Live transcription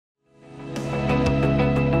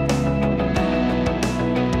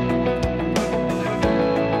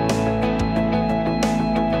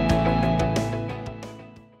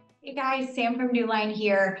guys, Sam from Newline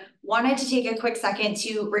here. Wanted to take a quick second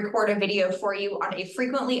to record a video for you on a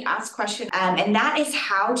frequently asked question, and that is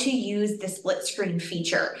how to use the split screen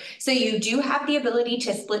feature. So you do have the ability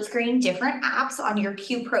to split screen different apps on your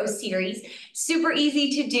Q Pro series. Super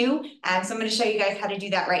easy to do, so I'm going to show you guys how to do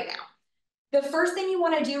that right now. The first thing you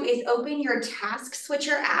want to do is open your task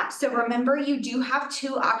switcher app. So remember, you do have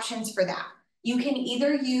two options for that. You can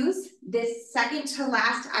either use this second to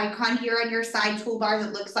last icon here on your side toolbar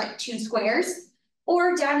that looks like two squares,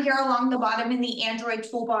 or down here along the bottom in the Android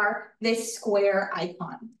toolbar, this square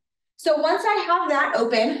icon. So once I have that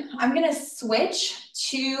open, I'm going to switch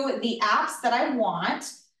to the apps that I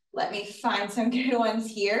want. Let me find some good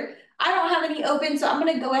ones here. I don't have any open, so I'm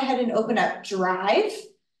going to go ahead and open up Drive.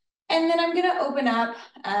 And then I'm going to open up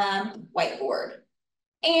Whiteboard.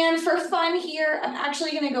 And for fun here, I'm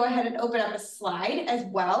actually going to go ahead and open up a slide as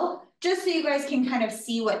well, just so you guys can kind of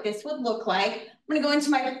see what this would look like. I'm going to go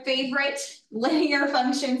into my favorite linear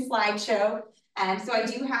function slideshow. So I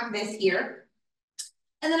do have this here.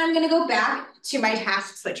 And then I'm going to go back to my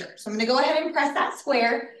task switcher. So I'm going to go ahead and press that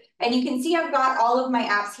square. And you can see I've got all of my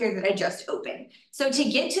apps here that I just opened. So to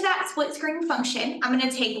get to that split screen function, I'm going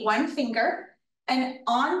to take one finger and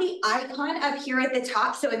on the icon up here at the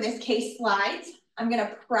top, so in this case slides, I'm going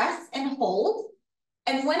to press and hold.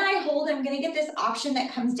 And when I hold, I'm going to get this option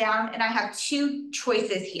that comes down, and I have two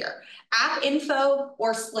choices here, app info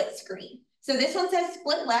or split screen. So this one says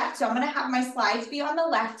split left, so I'm going to have my slides be on the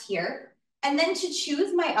left here. And then to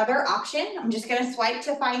choose my other option, I'm just going to swipe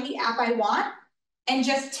to find the app I want and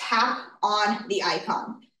just tap on the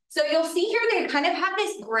icon. So you'll see here they kind of have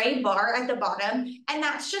this gray bar at the bottom, and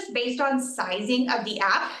that's just based on sizing of the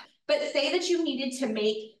app. But say that you needed to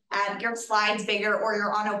make your slides bigger, or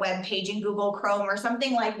you're on a web page in Google Chrome or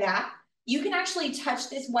something like that, you can actually touch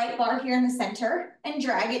this white bar here in the center and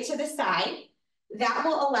drag it to the side. That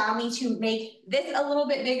will allow me to make this a little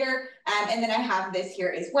bit bigger. And then I have this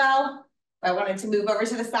here as well. If I wanted to move over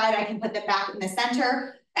to the side, I can put them back in the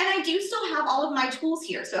center. And I do still have all of my tools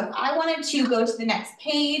here. So if I wanted to go to the next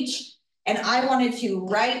page and I wanted to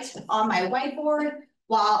write on my whiteboard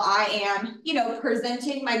while I am,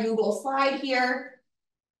 presenting my Google slide here,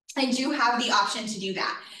 I do have the option to do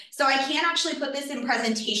that. So I can actually put this in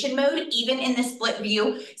presentation mode, even in the split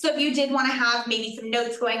view. So if you did want to have maybe some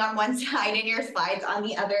notes going on one side and your slides on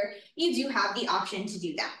the other, you do have the option to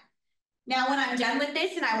do that. Now, when I'm done with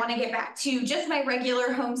this and I want to get back to just my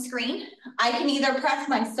regular home screen, I can either press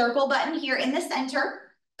my circle button here in the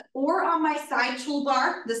center, or on my side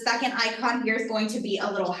toolbar, the second icon here is going to be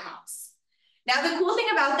a little house. Now, the cool thing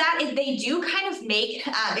about that is they do kind of make,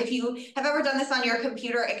 if you have ever done this on your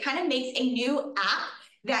computer, it kind of makes a new app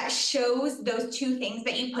that shows those two things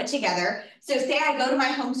that you put together. So say I go to my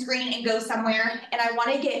home screen and go somewhere and I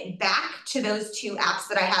want to get back to those two apps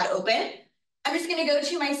that I had open. I'm just going to go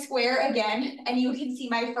to my square again, and you can see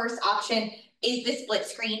my first option is the split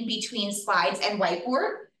screen between slides and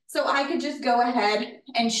whiteboard. So I could just go ahead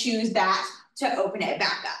and choose that to open it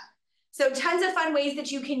back up. So tons of fun ways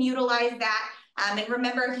that you can utilize that. And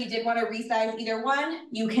remember, if you did want to resize either one,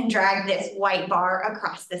 you can drag this white bar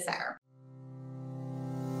across the center.